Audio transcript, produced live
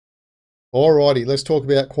Alrighty, let's talk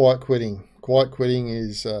about quiet quitting. Quiet quitting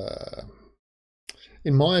is,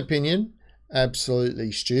 in my opinion,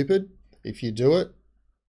 absolutely stupid. If you do it,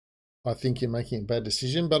 I think you're making a bad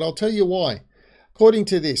decision, but I'll tell you why. According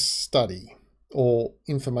to this study or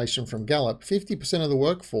information from Gallup, 50% of the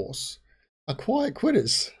workforce are quiet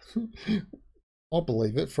quitters. I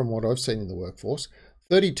believe it from what I've seen in the workforce.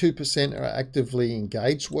 32% are actively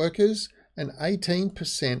engaged workers and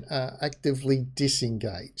 18% are actively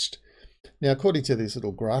disengaged. Now, according to this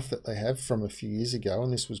little graph that they have from a few years ago,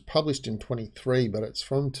 and this was published in 23, but it's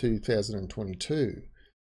from 2022.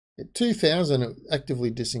 At 2000, actively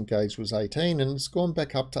disengaged was 18, and it's gone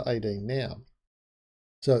back up to 18 now.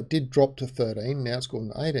 So it did drop to 13, now it's gone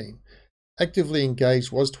to 18. Actively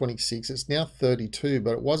engaged was 26, it's now 32,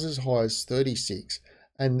 but it was as high as 36.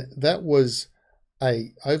 And that was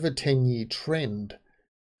a over 10-year trend.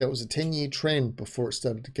 That was a 10-year trend before it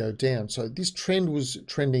started to go down. So this trend was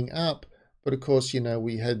trending up, but of course,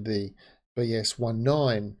 we had the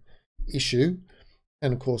BS19 issue,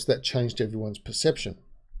 and of course that changed everyone's perception.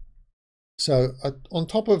 So on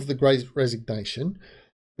top of the Great Resignation,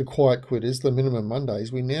 the quiet quitters, the minimum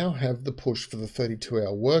Mondays, we now have the push for the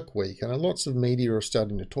 32-hour work week. And lots of media are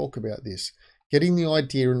starting to talk about this, getting the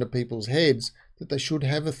idea into people's heads that they should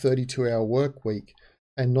have a 32-hour work week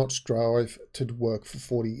and not strive to work for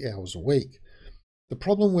 40 hours a week. The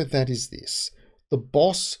problem with that is this: the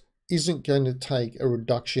boss isn't going to take a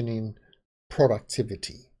reduction in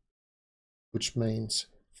productivity, which means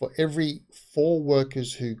for every 4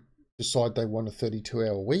 workers who decide they want a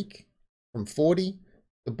 32-hour week from 40,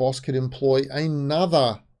 the boss could employ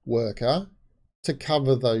another worker to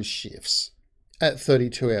cover those shifts at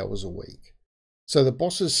 32 hours a week. So the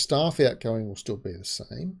boss's staff outgoing will still be the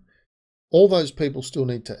same. All those people still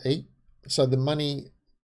need to eat. So the money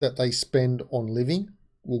that they spend on living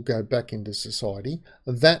will go back into society.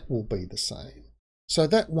 That will be the same. So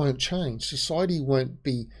that won't change. Society won't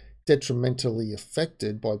be detrimentally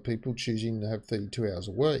affected by people choosing to have 32 hours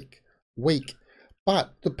a week.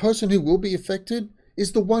 But the person who will be affected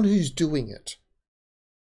is the one who's doing it.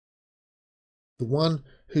 The one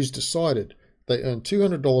who's decided they earn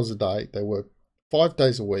 $200 a day, they work 5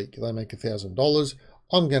 days a week, they make $1,000.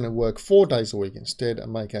 I'm going to work 4 days a week instead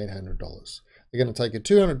and make $800. They're going to take a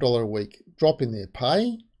 $200 a week drop in their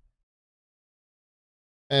pay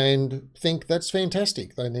and think that's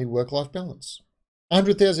fantastic. They need work-life balance.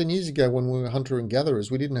 100,000 years ago, when we were hunter and gatherers,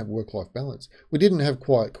 we didn't have work-life balance. We didn't have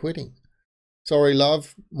quiet quitting. Sorry,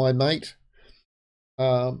 love, my mate,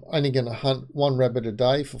 only going to hunt 1 rabbit a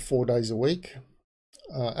day for 4 days a week.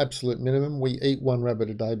 Absolute minimum. We eat 1 rabbit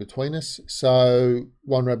a day between us. So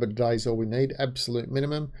 1 rabbit a day is all we need, absolute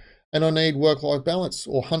minimum. And I need work-life balance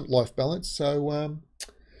or hunt-life balance. So,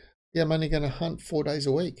 yeah, I'm only going to hunt 4 days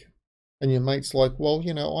a week. And your mate's like, well,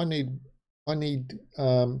 I need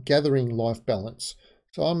gathering life balance.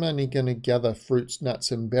 So I'm only going to gather fruits,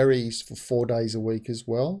 nuts, and berries for 4 days a week as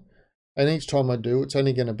well. And each time I do, it's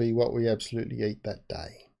only going to be what we absolutely eat that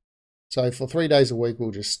day. So for 3 days a week,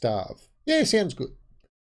 we'll just starve. Yeah, sounds good.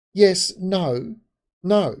 Yes, no.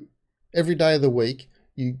 Every day of the week,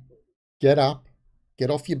 you get up, get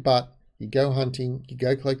off your butt, you go hunting, you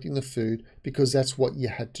go collecting the food, because that's what you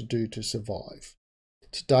had to do to survive.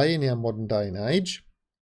 Today, in our modern day and age,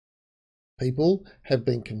 people have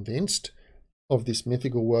been convinced of this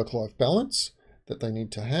mythical work-life balance that they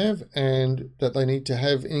need to have, and that they need to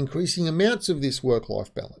have increasing amounts of this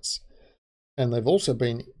work-life balance. And they've also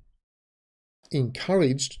been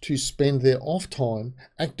encouraged to spend their off time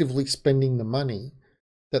actively spending the money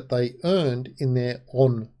that they earned in their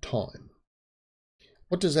on time.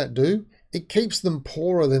 What does that do? It keeps them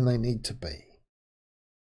poorer than they need to be.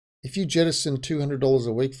 If you jettison $200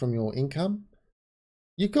 a week from your income,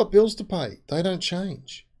 you've got bills to pay. They don't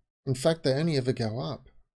change. In fact, they only ever go up.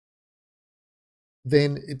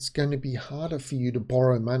 Then it's going to be harder for you to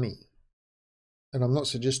borrow money. And I'm not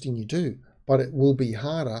suggesting you do, but it will be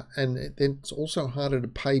harder, and then it's also harder to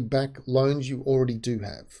pay back loans you already do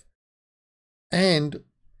have. And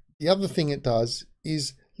the other thing it does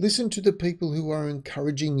is listen to the people who are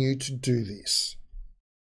encouraging you to do this.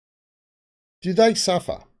 Do they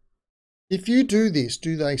suffer? If you do this,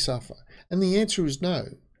 do they suffer? And the answer is no.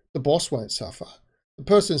 The boss won't suffer. The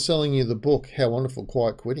person selling you the book, How Wonderful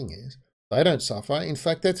Quiet Quitting Is, they don't suffer. In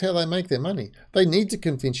fact, that's how they make their money. They need to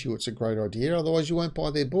convince you it's a great idea, otherwise you won't buy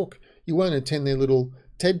their book. You won't attend their little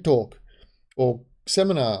TED Talk or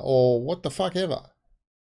seminar or what the fuck ever.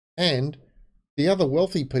 And the other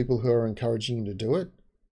wealthy people who are encouraging you to do it,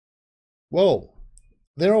 well,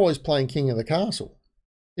 they're always playing king of the castle.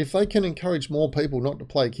 If they can encourage more people not to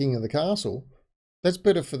play king of the castle, that's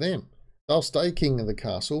better for them. They'll stay king of the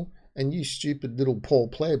castle and you stupid little poor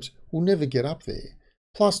plebs will never get up there.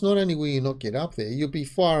 Plus, not only will you not get up there, you'll be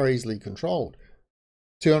far easily controlled.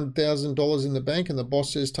 $200,000 in the bank and the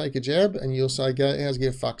boss says take a jab, and you'll say, "Go, how's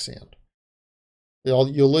your fuck sound?"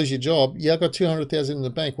 You'll lose your job. Yeah, I've got 200,000 in the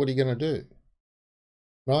bank. What are you going to do?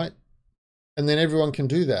 Right? And then everyone can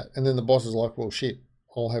do that. And then the boss is like, "Well, shit,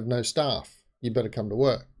 I'll have no staff. You better come to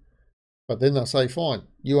work." But then they'll say, "Fine,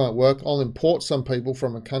 you won't work. I'll import some people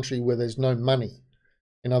from a country where there's no money."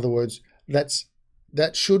 In other words,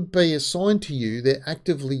 that should be assigned to you. They're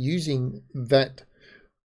actively using that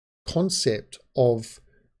concept of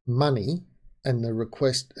money and the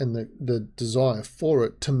request and the desire for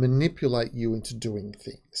it to manipulate you into doing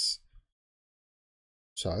things.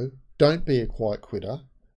 So don't be a quiet quitter.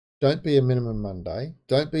 Don't be a minimum Monday.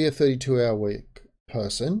 Don't be a 32-hour week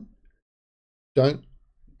person. Don't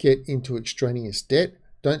get into extraneous debt.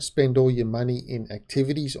 Don't spend all your money in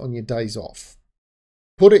activities on your days off.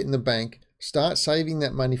 Put it in the bank. Start saving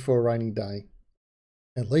that money for a rainy day.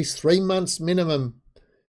 At least 3 months minimum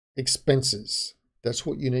expenses. That's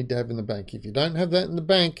what you need to have in the bank. If you don't have that in the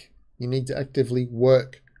bank, you need to actively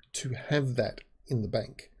work to have that in the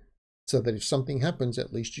bank, so that if something happens,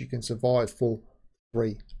 at least you can survive for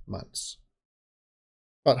 3 months.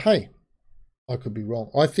 But hey, I could be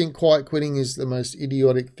wrong. I think quiet quitting is the most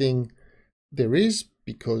idiotic thing there is,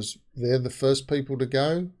 because they're the first people to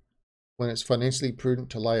go when it's financially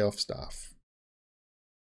prudent to lay off staff.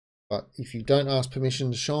 But if you don't ask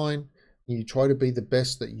permission to shine, you try to be the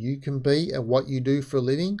best that you can be at what you do for a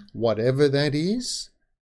living, whatever that is,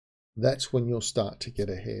 that's when you'll start to get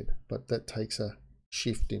ahead. But that takes a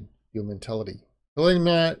shift in your mentality.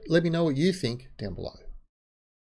 Let me know what you think down below.